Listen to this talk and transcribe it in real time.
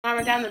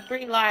we're down to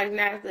 3 lives, and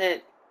that's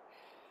it.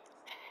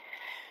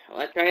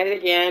 Let's try it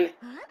again.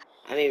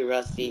 I may be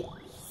rusty.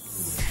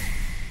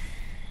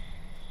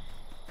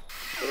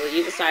 We'll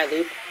use a side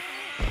loop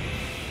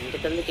and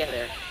get them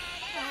together.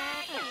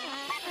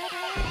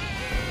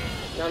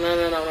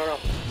 No.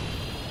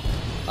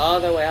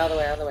 All the way.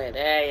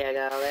 There you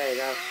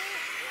go.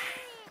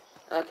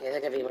 Okay,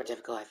 that could be more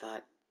difficult, I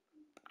thought.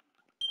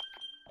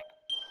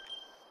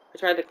 I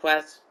tried the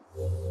quest.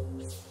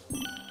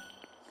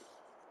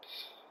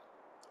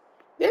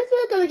 This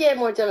is gonna get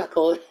more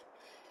difficult.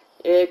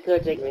 It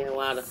could take me a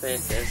while to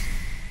finish this.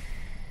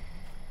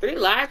 3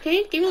 lives? Can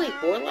you give me like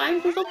 4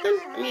 lives or something?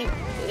 I mean,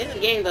 in the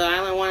game though, I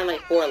only wanted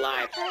like 4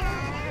 lives.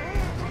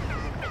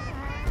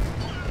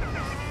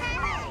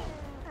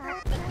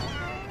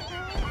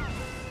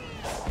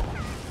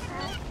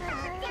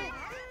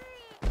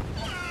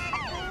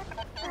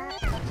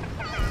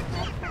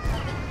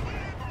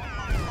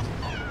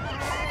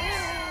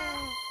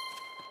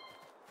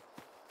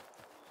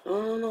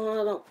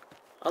 No.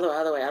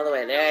 Other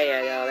way.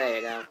 There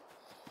you go.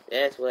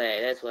 This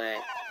way.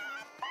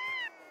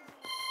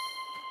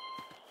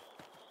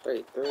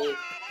 3.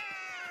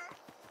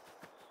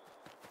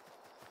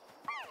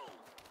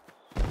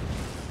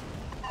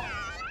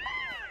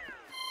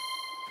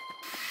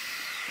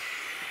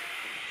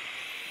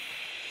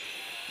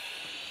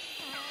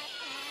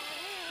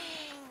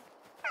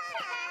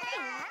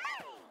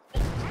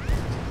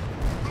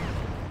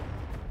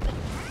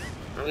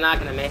 I'm not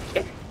gonna make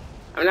it.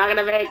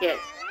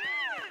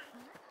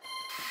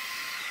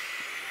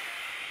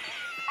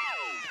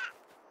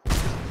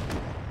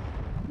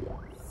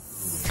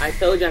 I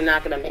told you I'm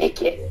not gonna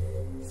make it.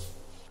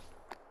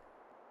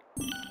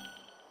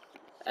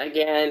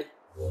 Again.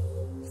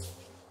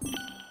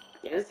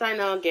 Yes, I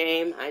know,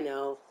 game. I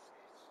know.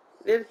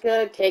 This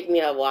could take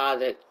me a while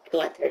to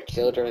collect their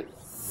children.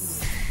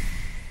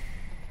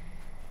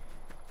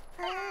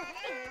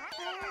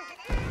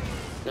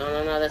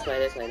 No, this way.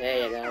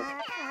 There you go.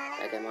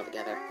 Get them all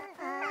together.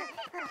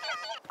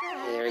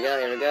 Here we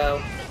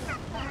go.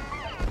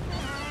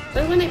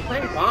 So when they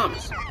plant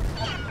bombs,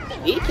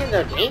 these kids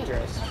are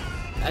dangerous.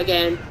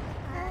 Again.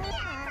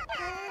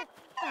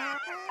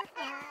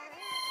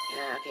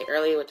 Yeah, okay,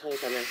 early with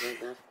 27 minutes and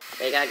stuff.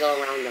 They gotta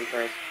go around them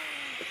first.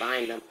 To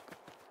find them.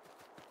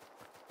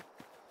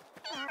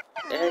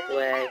 This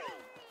way.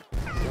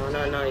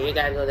 No, you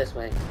gotta go this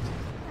way.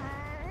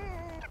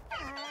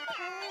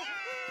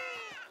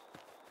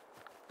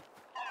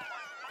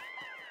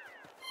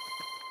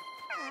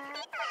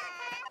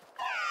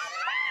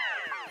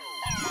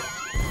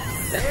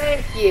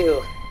 Thank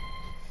you!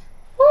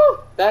 Woo!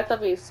 That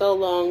took me so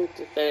long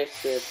to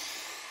finish this.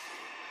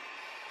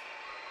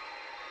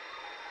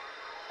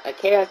 A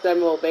Chaos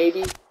Emerald,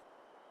 baby.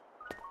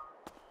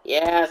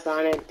 Yeah,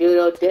 Sonic,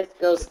 Doodle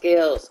Disco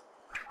skills.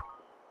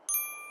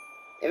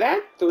 Is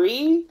that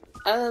 3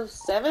 out of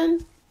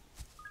 7?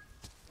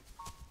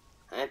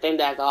 I think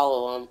that's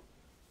all of them.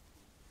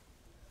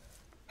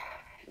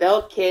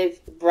 Those kids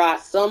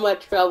brought so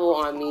much trouble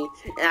on me,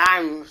 and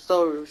I'm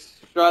so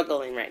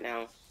struggling right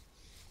now.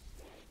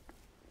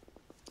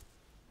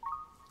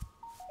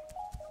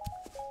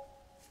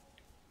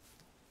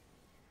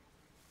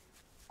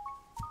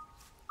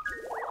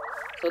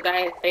 So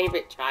that is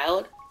favorite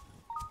child?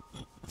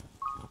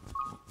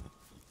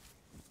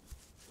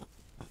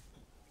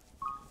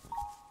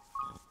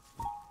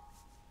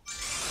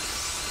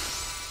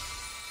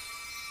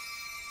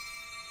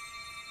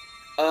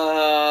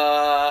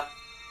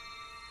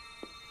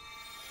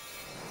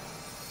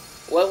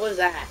 What was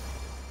that?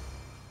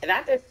 Is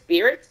that the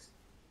spirits?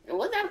 And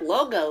what that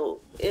logo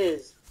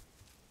is?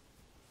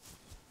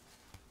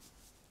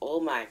 Oh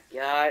my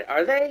god,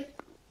 are they?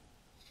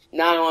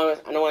 No, I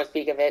don't want to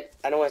speak of it.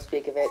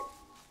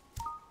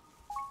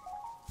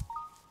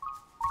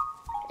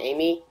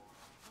 Amy?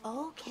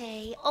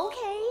 Okay.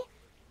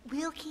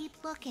 We'll keep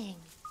looking.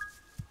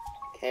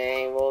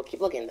 Okay, we'll keep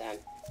looking then.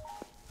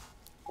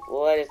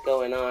 What is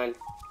going on?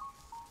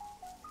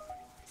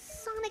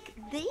 Sonic,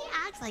 they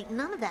act like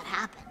none of that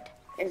happened.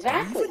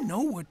 Exactly. Do you even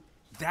know what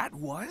that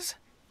was?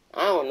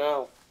 I don't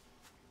know.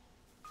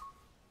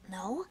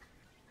 No,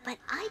 but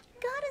I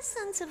got a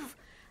sense of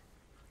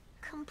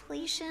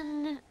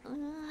completion,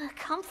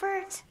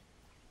 comfort.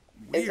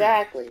 Weird.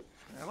 Exactly.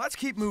 Now, let's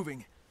keep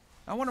moving.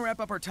 I want to wrap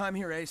up our time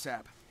here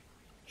ASAP.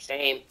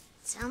 Same.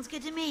 Sounds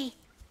good to me.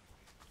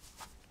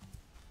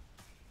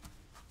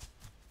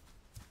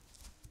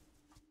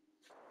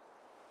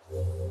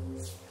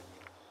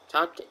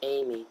 Talk to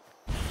Amy.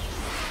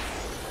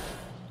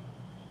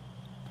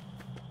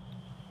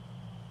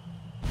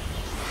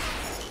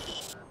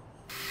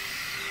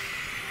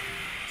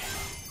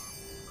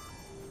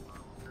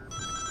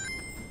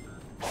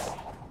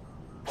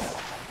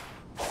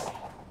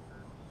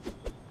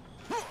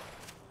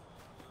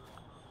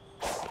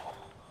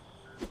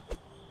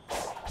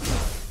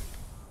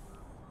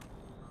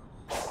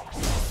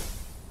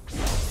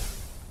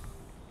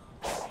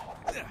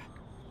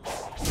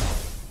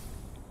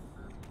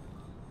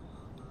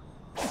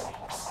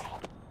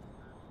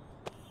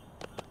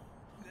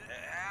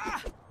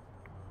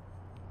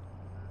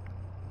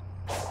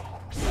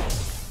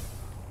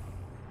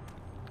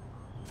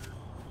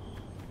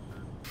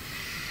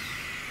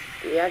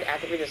 we had to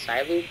activate the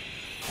side loop?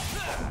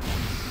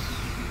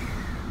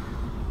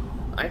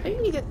 I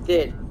think we just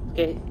did.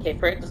 Okay,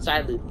 correct the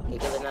side loop. Okay,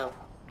 good to know.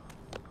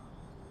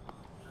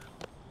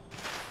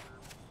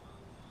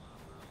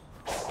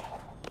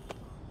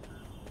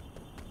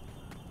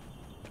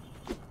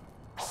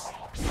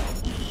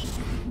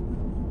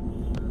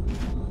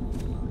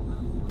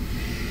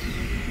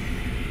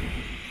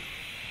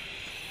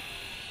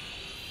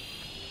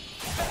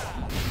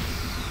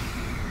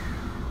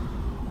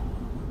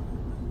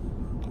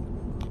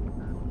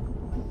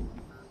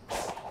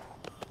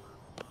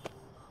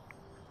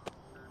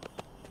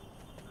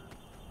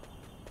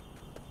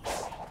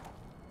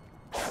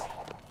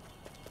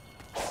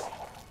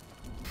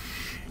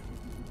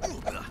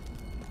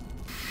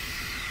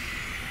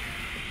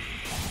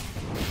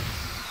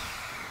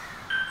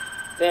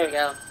 There we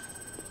go.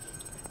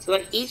 So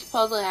like each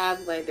puzzle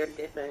has like their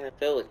different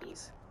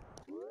abilities.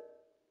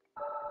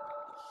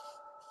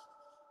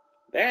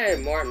 There are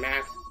more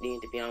maps need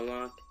to be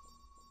unlocked.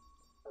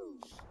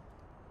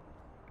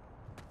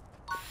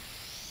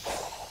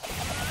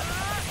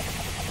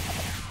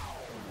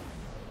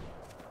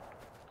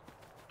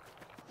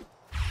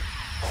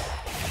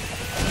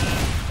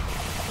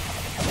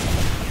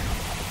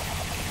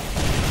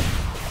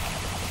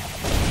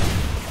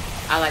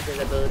 I like this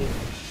ability.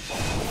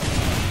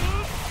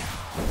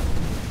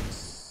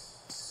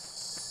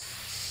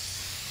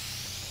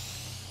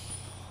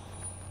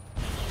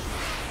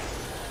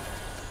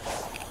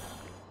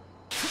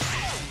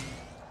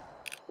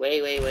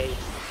 Wait.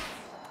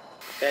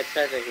 There's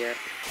treasure here.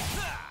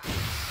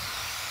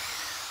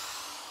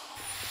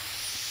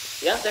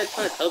 Yep, there's a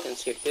ton of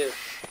tokens here too.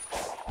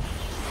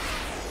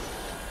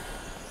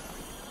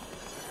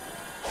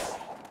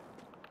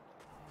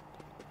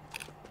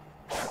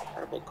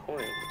 Purple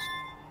coins.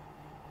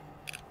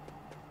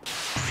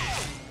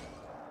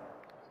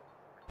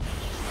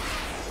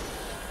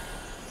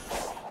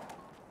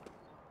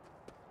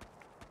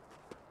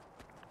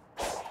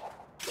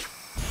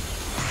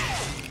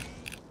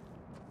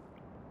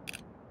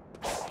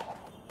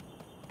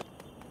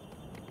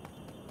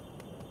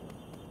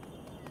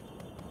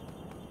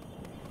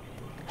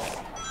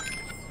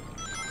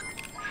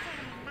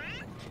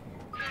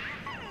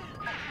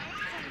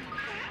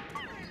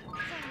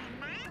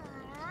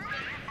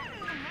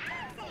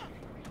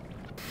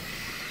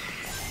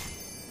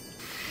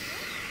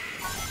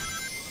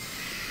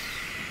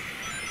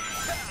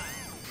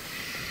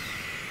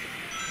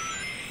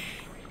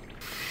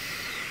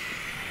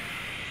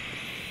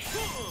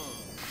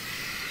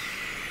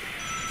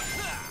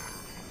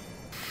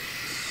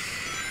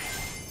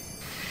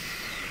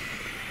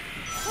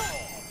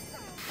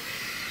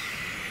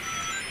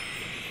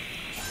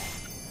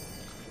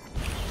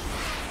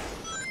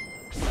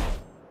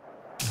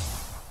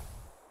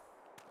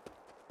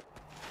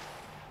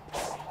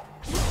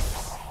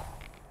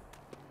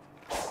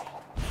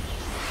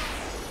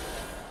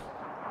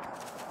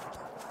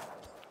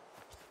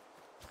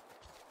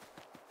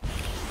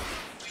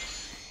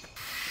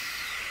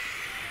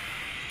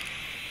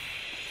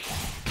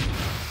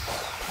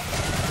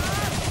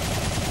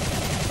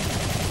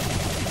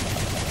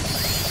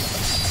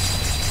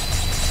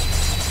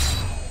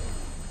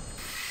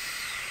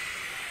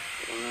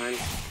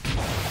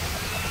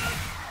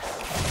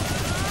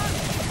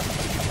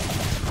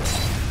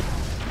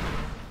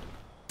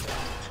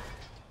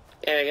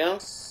 There we go.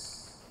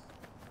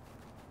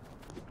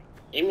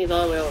 Amy's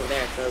all the way over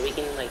there, so we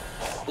can, like,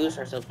 boost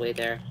ourselves way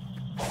there.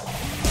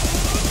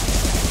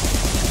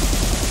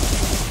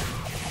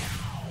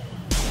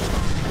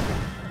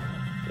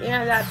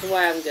 Yeah, that's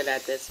why I'm good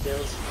at this,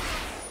 skills.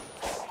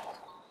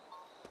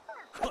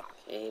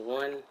 Okay,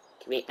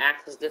 can we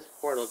access this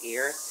portal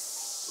here?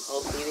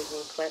 Hopefully we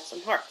can collect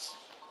some hearts.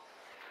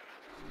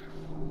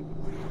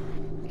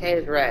 Okay,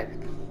 it's red.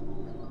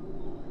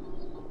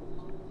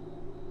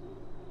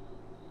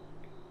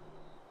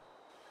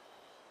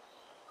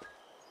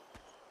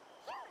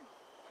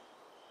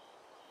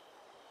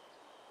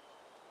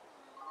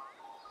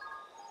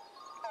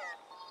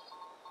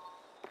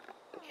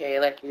 Okay,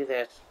 let's do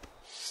this.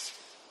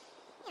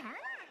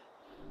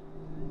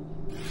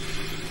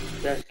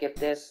 Gonna skip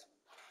this.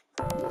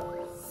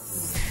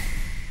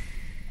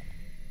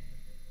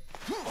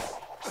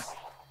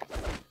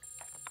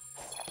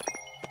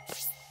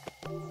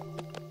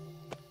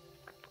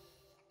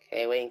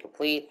 Okay, waiting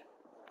complete.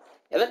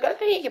 Yeah, the good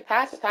thing you can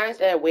pass the time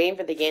instead of waiting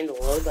for the game to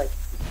load, like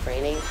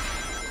training.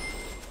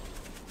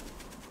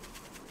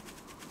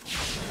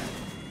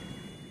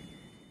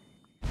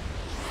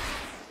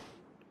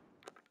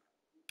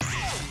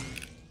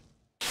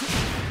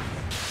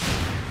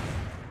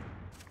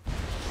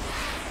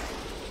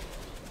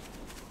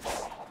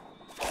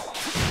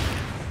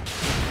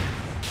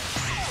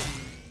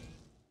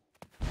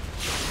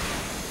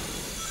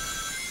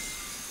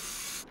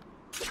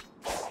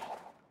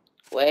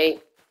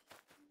 Wait.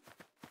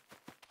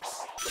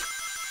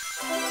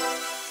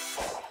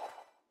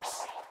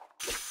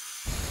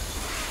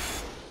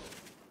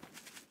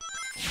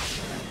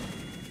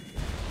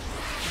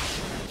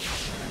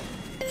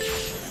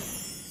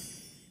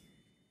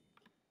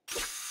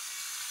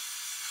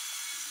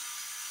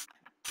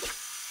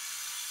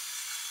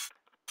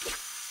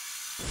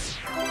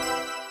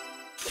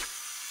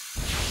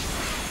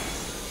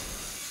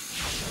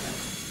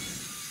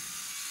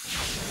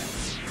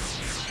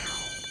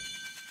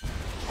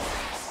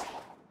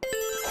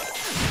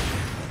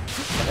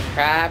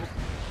 Crabs.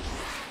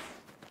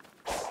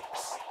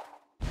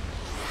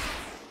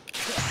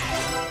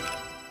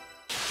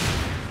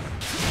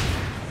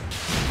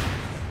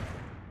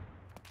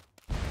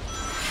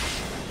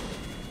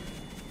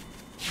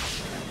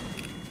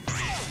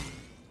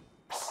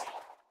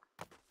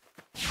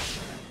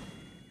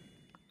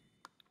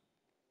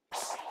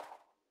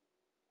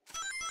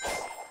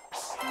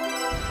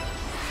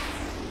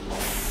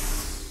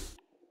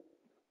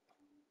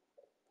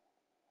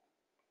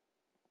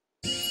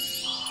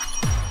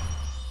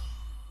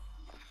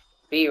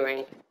 B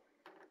ring.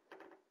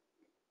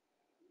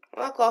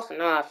 Well, close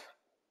enough.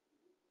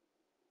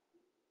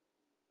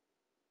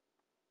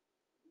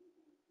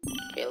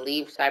 Okay,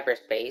 leave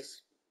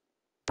cyberspace.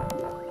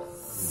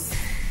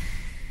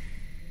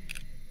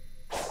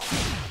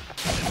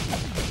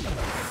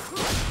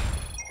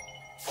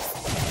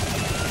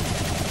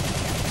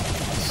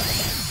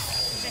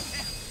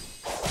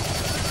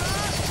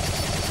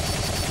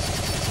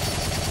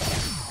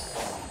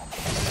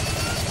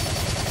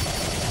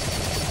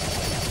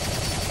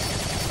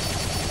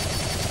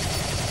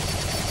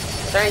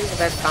 Trying the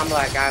best combo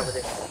I got with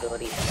this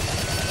ability.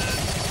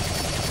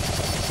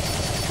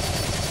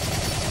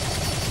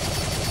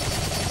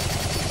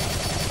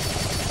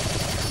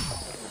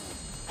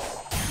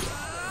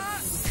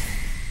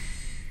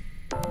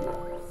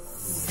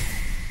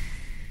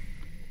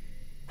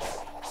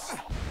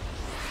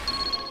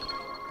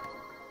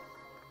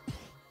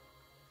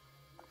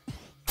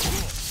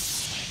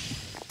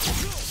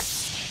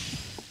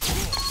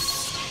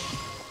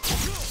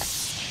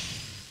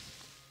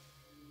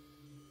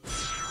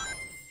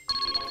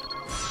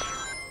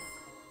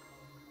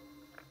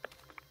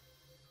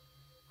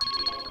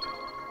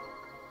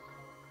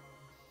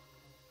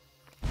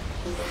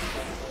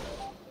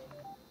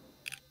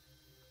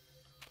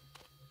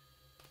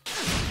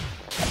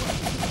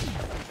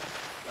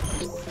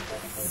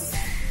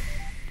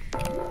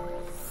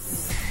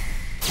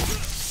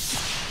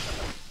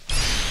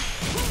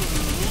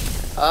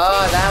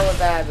 Oh, that was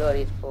that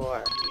ability's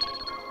for.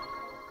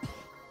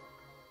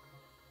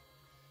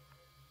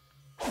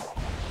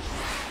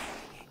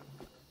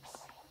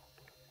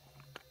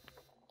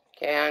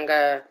 Okay, I'm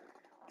gonna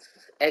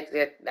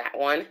exit that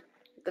one.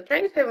 The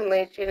train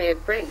simulation is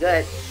pretty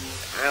good.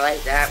 I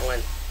like that one.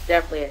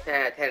 Definitely a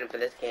 10 out of 10 for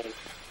this game.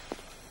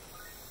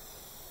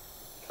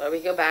 So we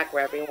go back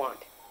wherever you want.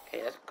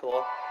 Okay, that's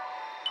cool.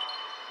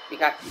 We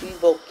got 2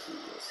 Volt keys.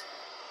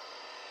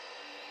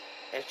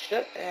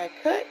 I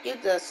could use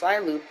the slide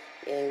loop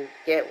and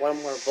get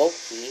 1 more Volt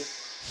key.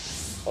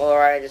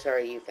 Or I just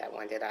already used that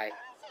one, did I?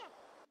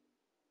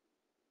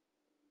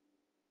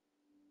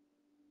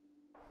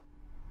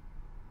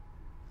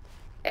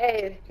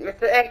 Hey,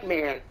 Mr.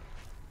 Eggman.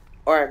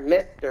 Or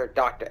Mr.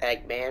 Dr.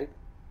 Eggman.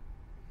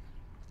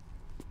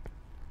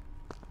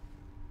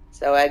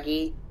 So,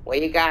 Eggy,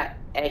 what you got,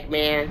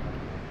 Eggman?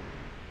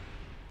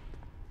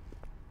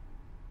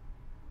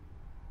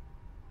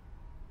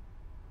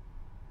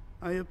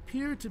 I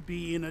appear to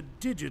be in a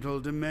digital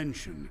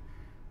dimension.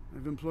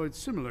 I've employed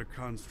similar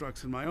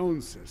constructs in my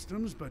own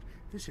systems, but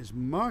this is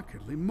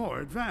markedly more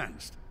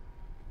advanced.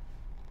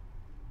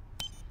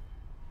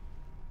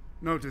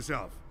 Note to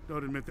self,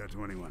 don't admit that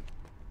to anyone.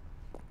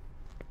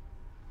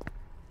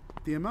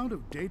 The amount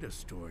of data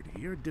stored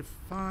here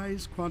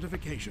defies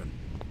quantification.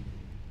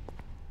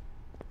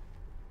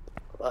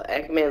 Well,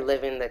 Eggman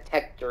living the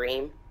tech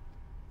dream.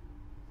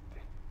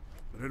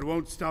 But it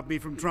won't stop me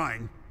from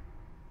trying.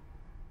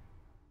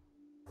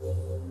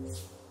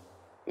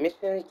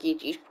 Mission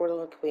each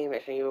portal and complete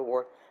mission you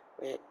reward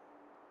with.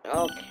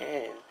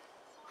 Okay.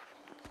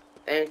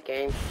 Thank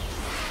game.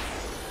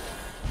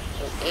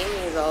 So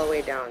Amy is all the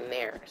way down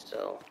there,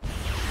 so.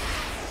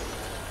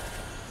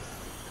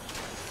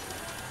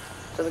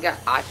 So we got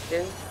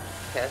oxygen.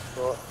 Okay, that's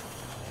cool.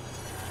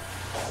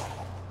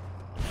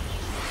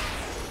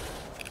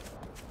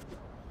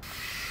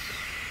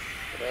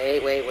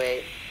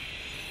 Wait.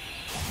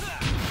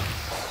 I'm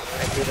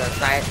gonna do the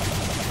side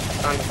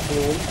on the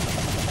boom.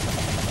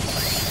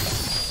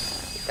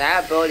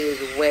 That ability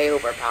is way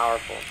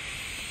overpowerful.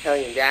 I'm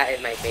telling you, that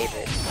is my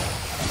favorite.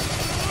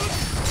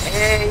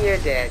 And you're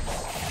dead.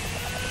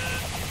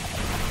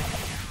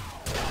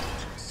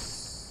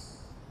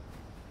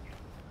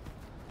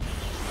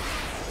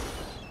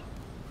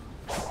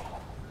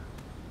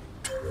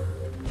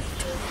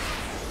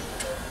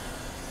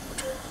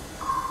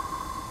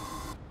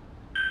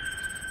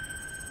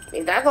 I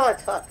mean, that's all it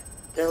took.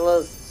 Just a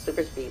little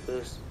super speed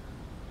boost.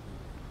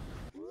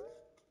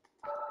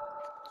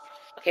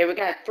 Okay, we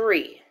got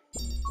 3.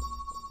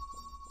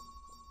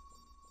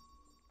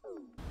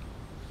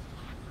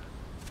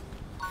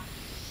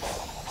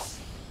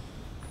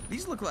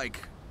 These look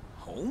like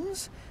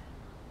homes?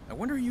 I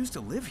wonder who used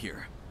to live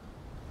here.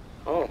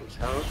 Homes,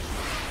 huh?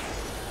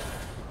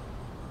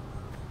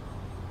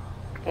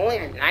 Only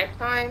at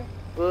nighttime?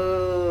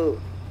 Boo.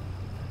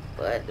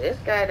 But this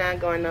guy not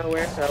going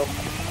nowhere, so.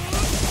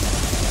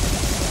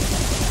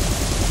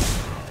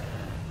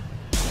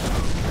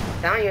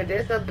 I'm telling you,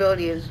 this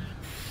ability is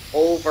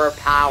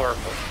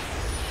overpowerful.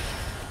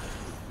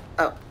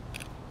 Oh.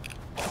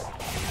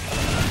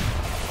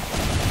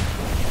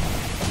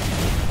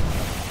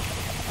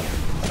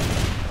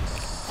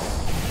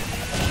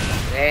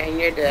 And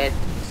you're dead.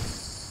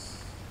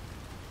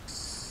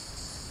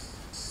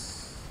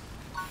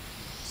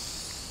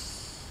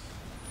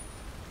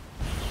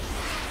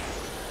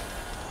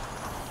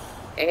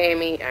 Hey,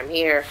 Amy, I'm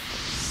here.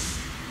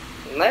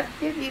 Let's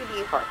give you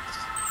the hearts.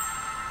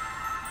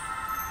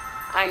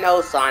 I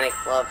know Sonic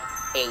loved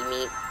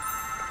Amy.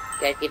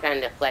 Guys keep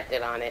trying to deflect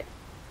it on it.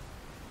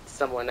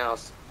 Someone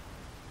else.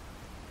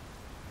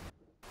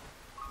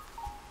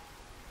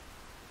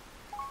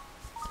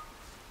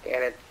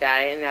 Get it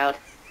dying out.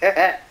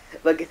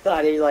 Look at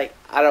Sonic, he's like,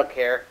 I don't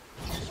care.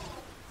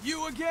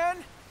 You again?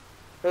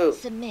 Who?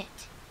 Submit.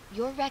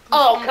 Your reckless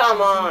Oh,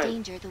 come actions on.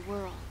 endanger the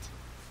world.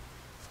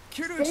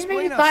 Care to Did you explain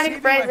think how Sonic saving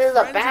my Friends is a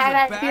friends bad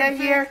is a idea bad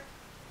here?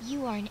 thing?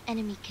 You are an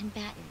enemy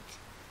combatant.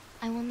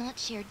 I will not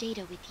share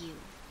data with you.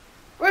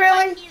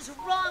 Really? What is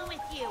wrong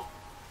with you?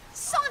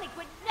 Sonic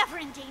would never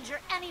endanger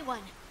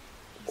anyone.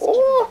 He's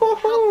Ooh. giving them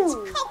to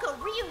help his Coco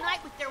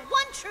reunite with their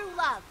one true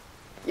love.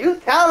 You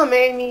tell him,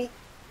 Amy.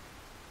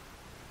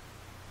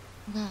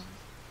 Love.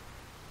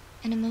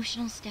 An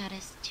emotional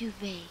status too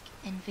vague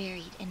and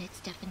varied in its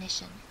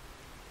definition.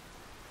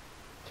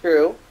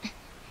 True.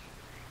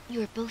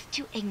 You are both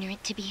too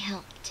ignorant to be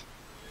helped.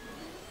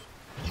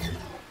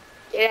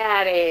 Get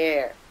out of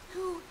here.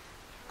 Who,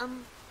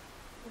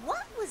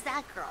 what was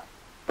that girl?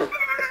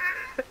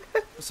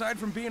 Aside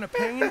from being a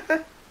pain,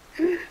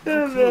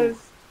 no clue.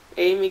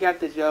 Amy got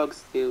the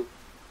jokes too.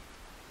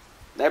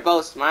 They're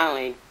both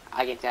smiling,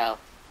 I can tell.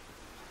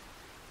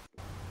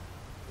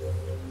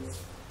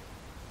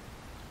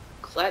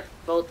 Collect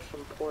bolts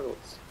from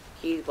portals.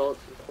 Key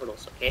bolts from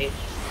portals, okay?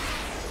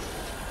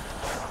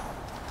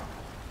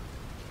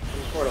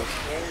 From portals.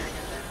 Yeah, I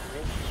got that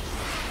right.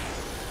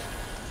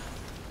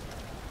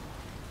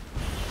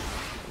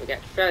 We got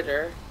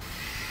treasure.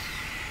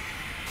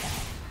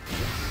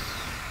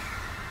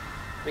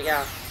 We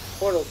got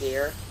portal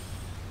gear.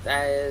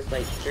 That is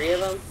like 3 of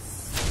them.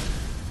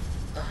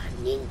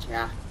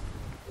 Ninja.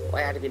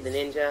 Why had to be the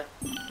ninja?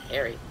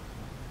 Harry.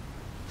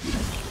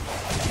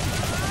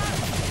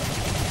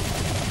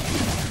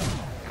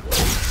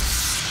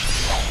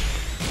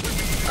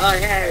 Oh,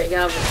 yeah, there we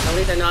go. At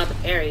least I know how to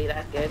parry.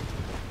 That's good.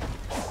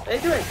 What are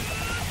you doing?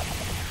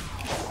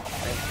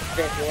 Let's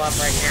pick you up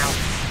right now.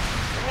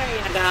 Hey,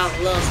 I got a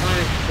little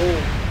Sonic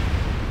boom.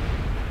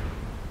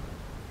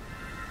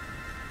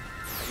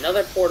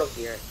 Another portal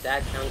gear.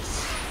 That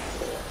counts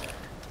 4.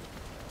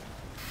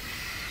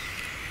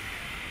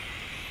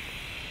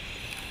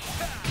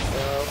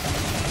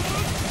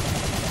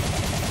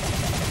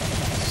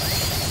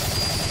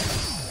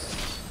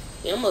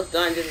 You're almost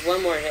done, just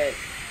one more hit.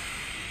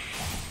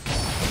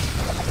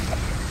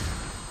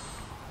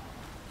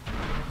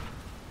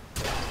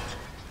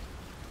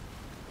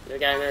 We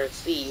got another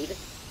seed.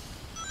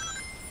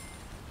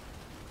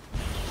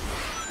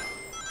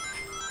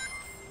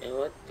 And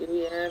what do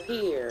we have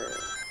here?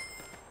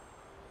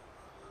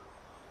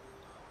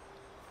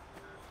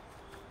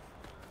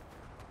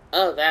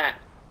 Oh, that.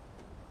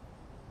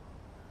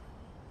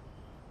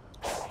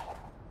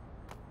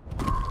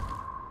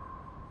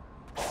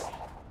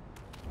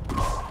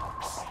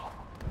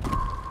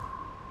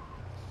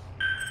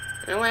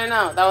 No, wait,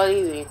 no, that was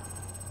easy.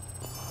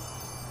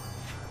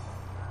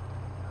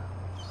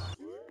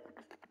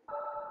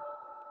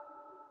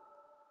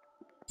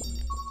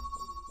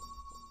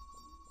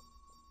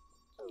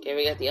 Okay,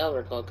 we got the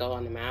Elder Coco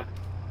on the map.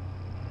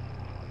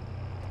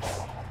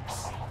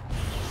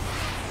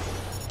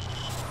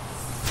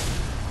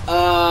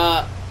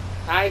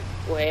 Hi,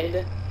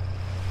 Squid.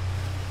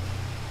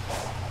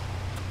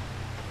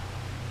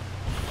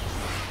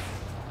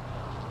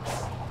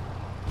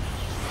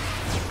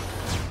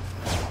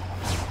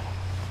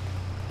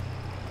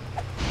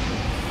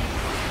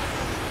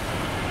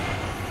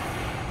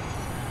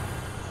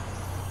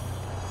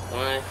 Come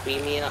on,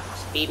 speed me up,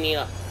 speed me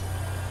up.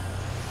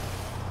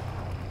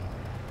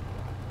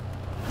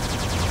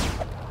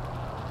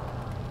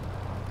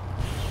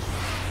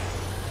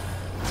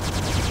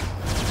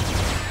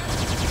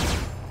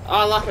 Oh,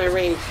 I lost my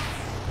range.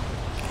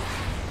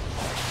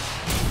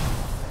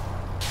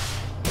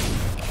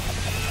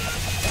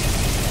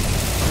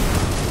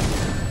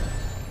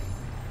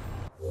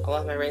 I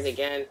lost my range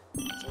again.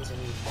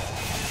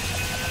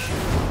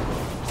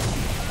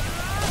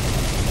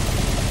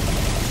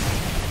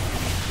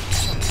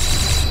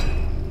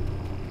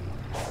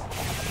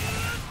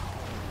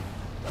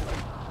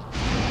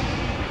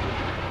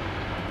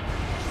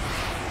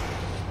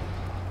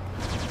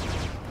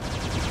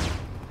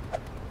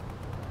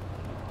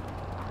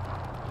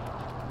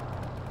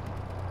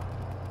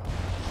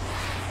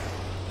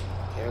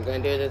 We're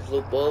gonna do this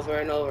loop over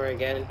and over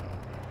again.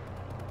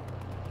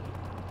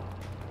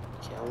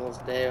 Okay,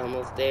 almost there,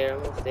 almost there,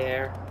 almost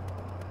there.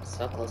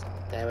 So close.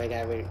 That way,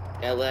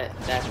 gotta let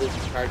that boost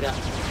charge up.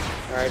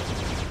 Charge.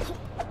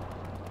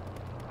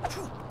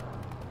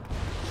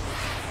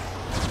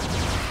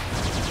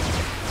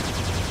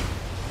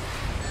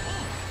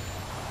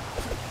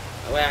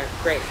 Oh, well,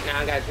 great. Now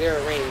I got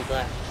 0 range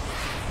left.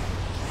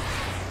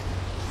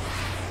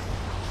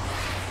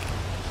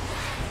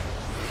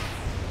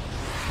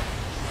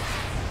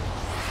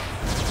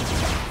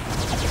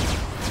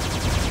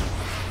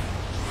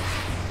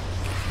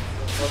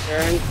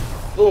 Turn.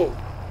 Boom.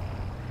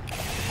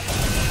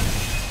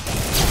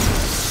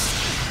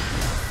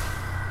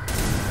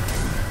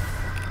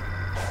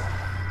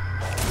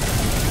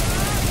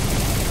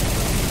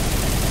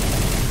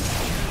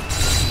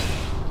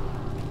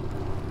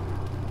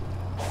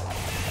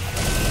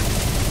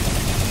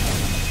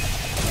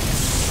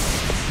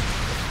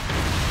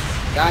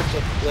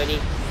 Gotcha, Woody.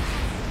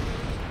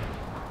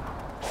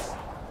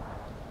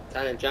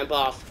 Time to jump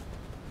off.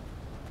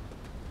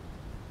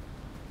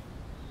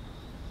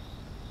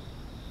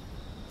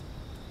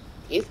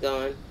 He's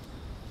gone.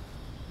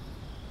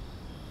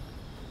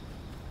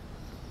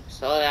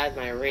 So that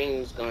my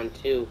ring's gone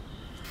too.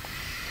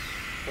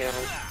 Hang on.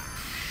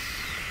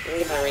 Let me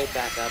get my ring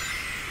back up.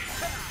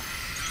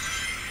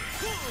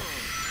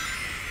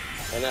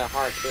 And that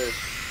heart too.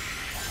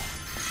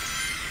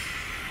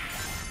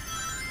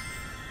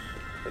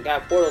 We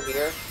got a portal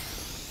here.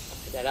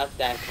 Put that up,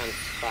 that counts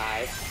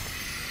 5.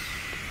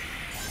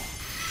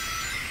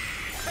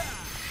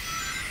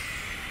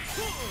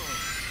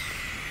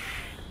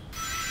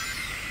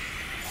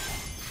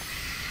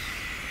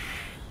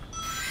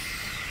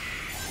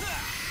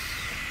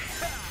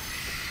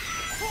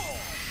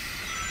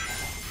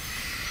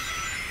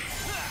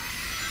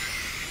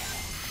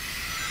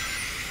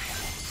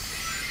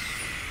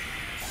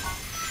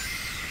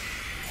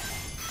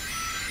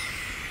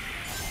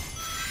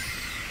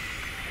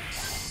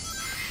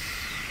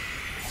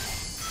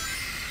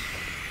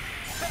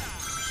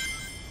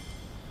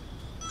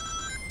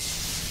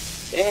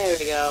 There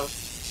we go.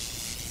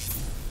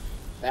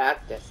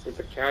 Back to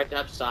supercharged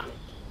up Sonic.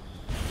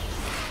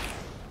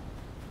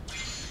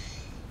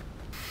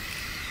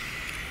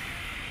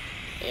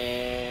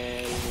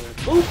 And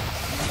boop!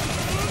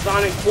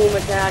 Sonic boom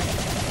attack.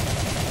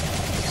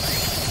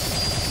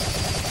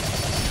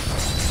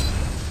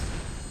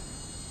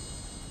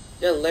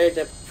 Just learned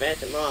to prevent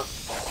him off.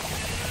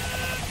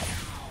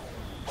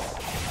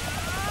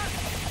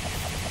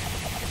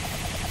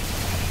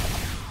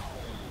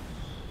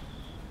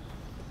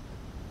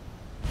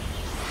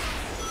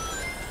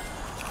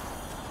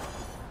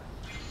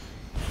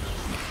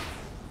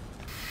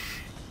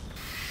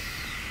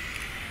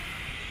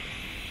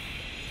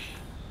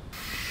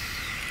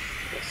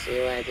 See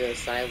when I do a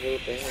side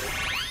loop in here?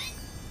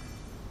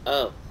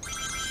 Oh.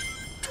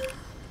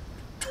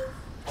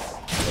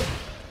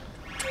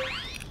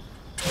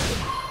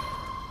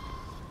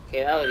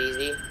 Okay, that was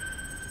easy.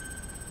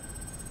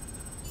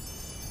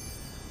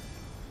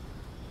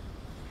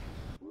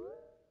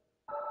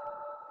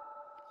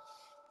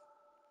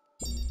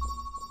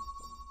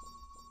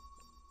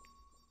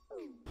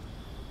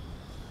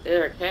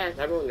 There are cats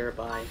everywhere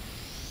nearby.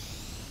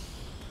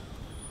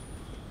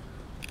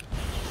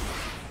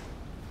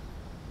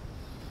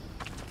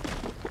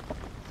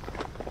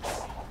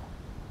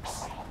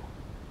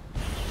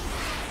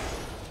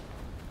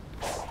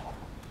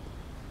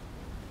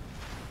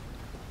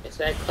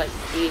 I collect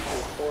keys in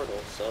the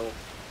portal, so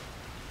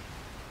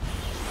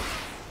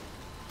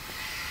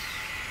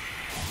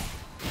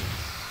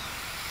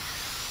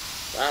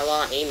got a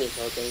lot of Amy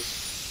tokens.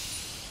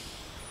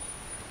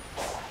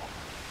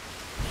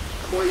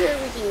 I wonder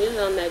if we can use it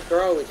on that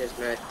girl we just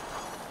met.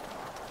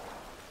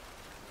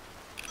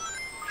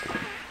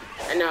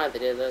 I know how to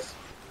do this.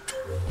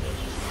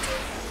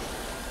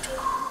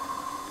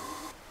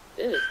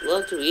 This is a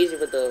little too easy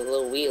with the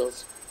little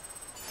wheels.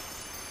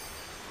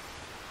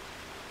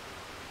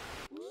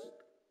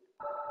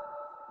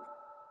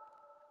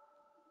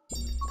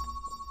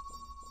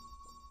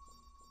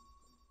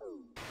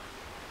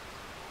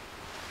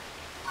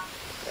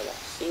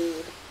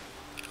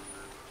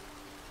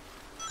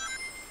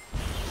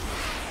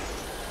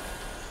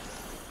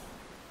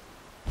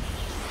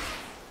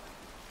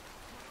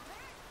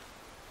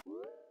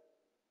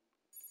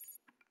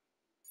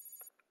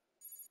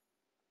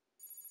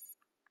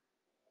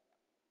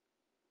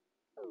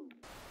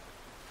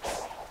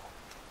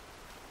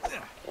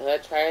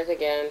 Let's try this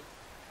again.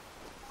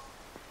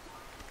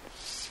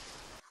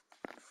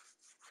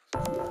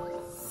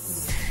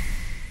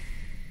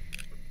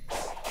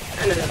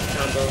 Another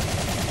combo.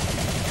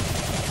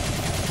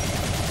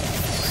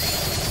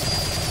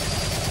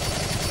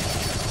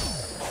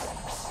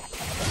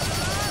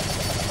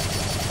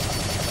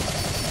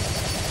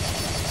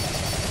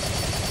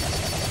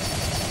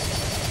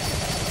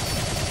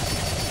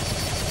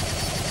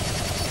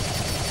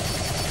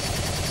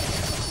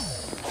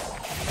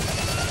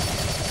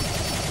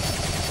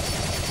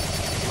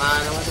 Come on,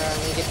 I wonder when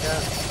we get the...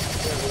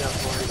 Here we got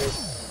 400.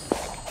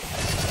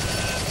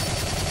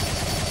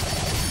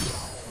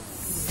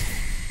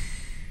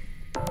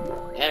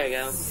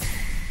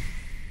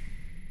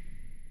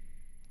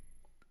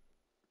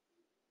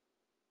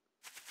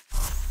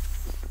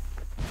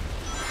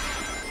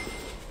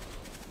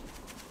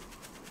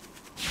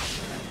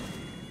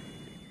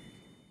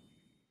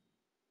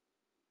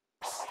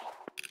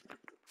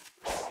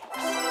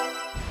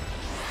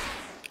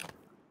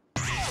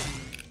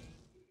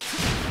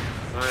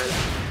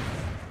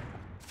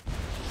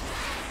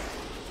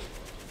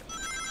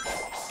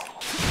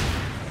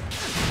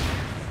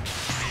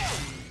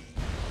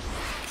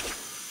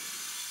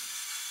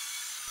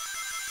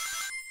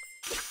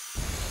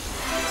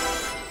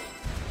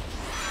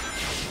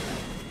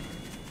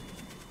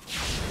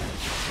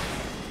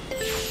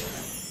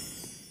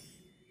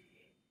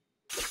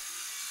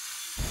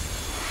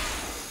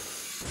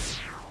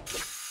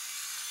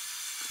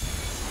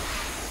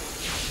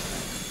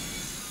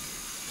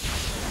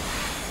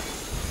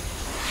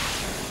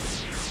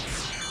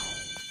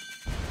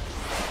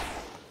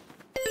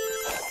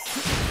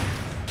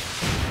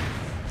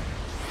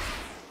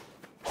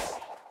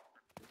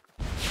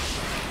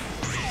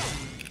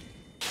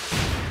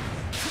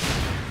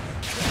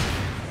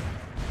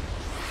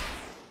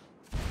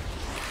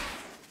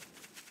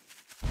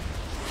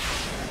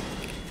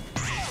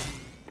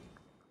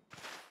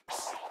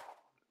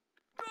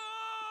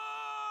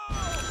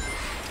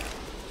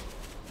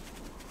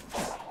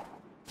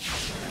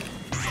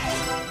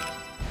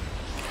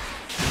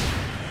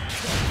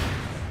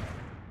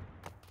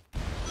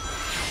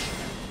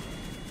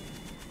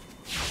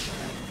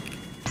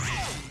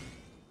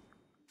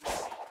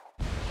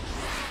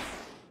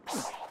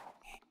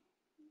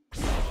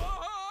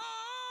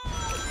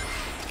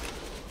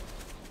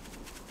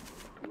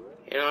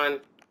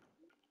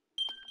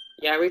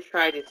 Yeah, we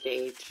tried the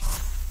stage.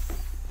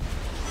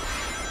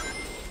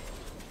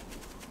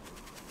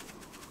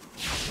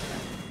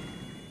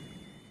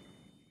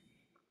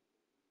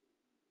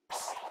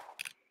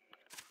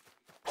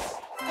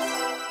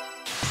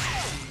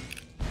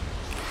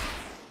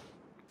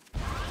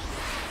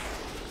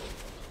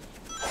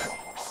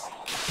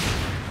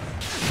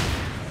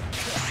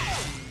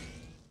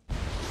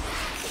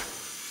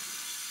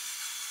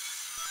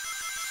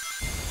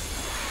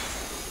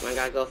 I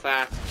gotta go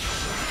fast.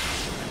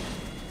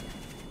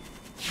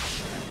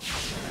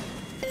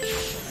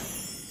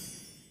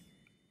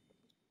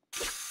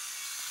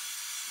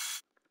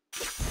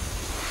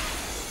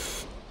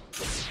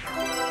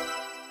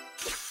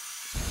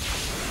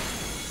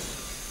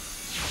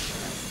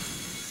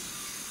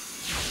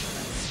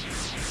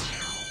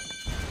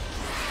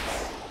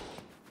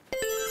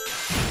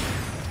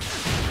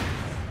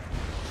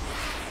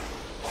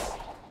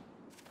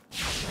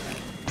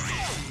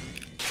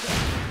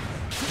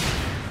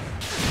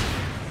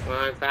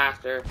 Run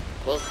faster.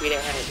 Full speed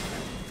ahead.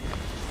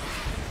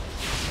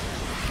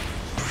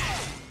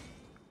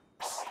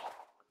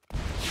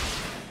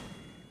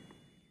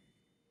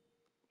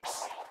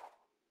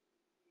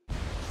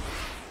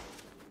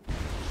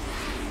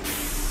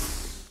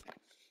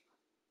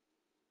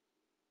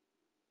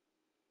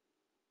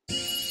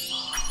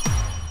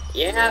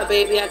 Yeah,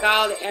 baby, I got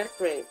all the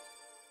entries.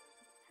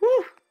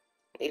 Whew.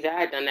 If I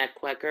had done that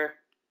quicker.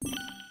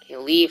 Okay,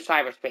 leave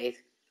cyberspace.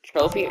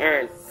 Trophy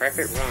earned.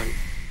 Perfect run.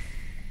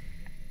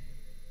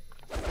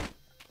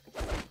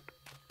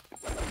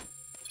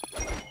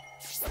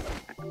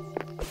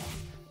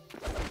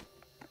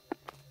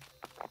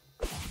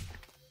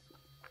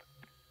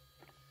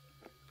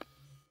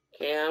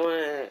 Okay, I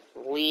want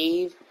to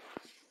leave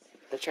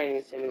the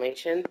training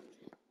simulation.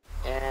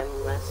 And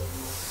let's...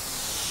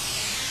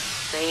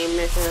 Same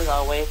mission as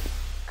always.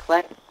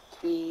 Collect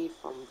key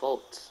from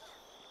vaults.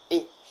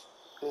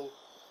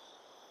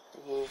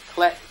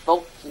 Collect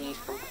vault keys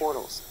from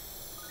portals.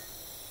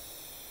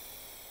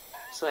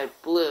 So I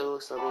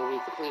blue, so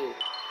maybe completed.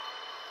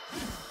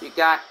 You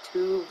got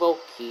 2 vault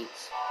keys.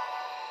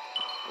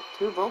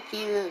 2 vault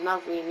keys is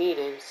not what we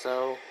needed,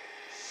 so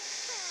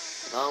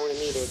all we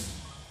needed.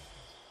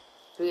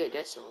 3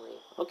 additionally.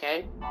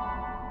 Okay.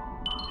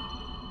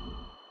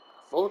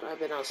 Vault I've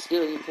been on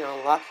steel, you can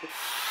unlock it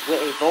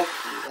with a vault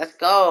key. Let's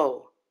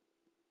go!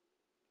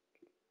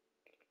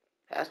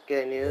 That's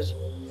good news.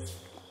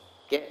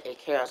 Get a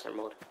chaos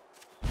mode.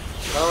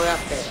 Load up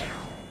there.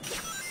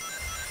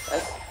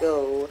 Let's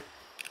go.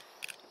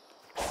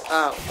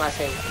 Oh, my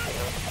thing.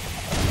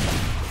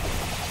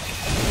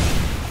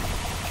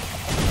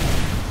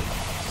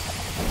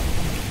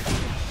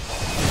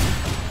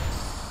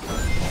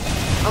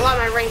 I love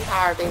my rain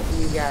power, thanks to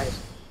you guys.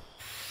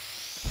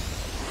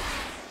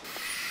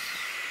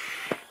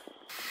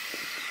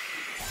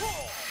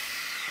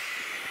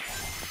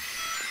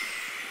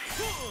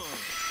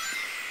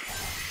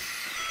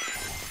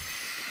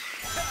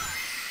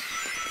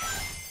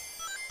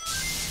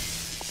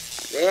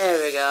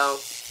 There we go.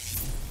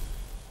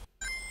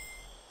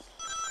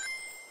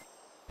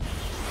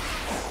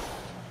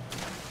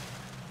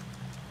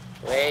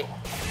 Wait.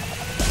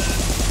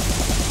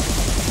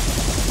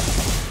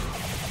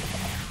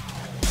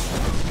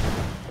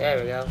 There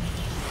we go.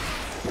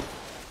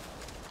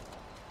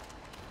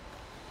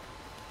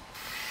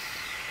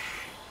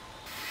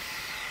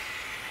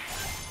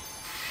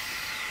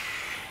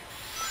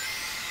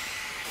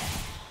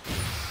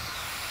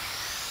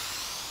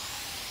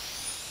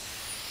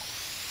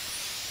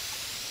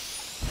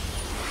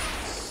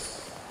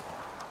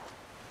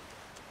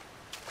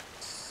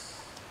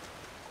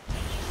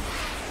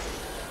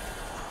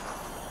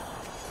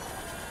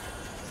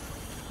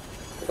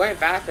 Going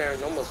faster at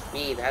normal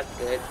speed, that's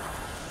good.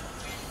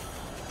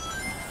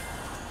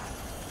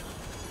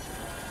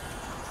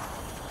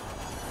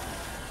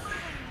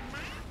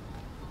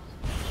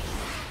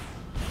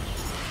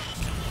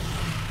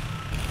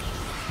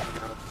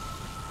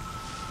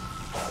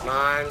 Come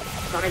on,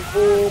 Sonic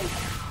Boom!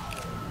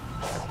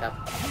 Let's go.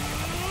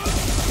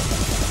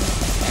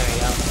 There we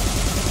go.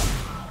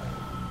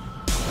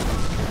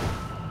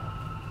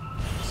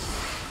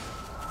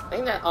 I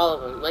think that all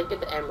of them. Let's get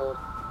the emerald.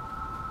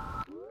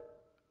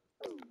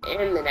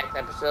 In the next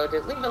episode,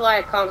 just leave a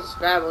like, comment,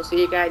 subscribe. We'll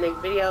see you guys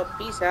next video.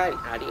 Peace out and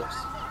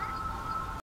adios.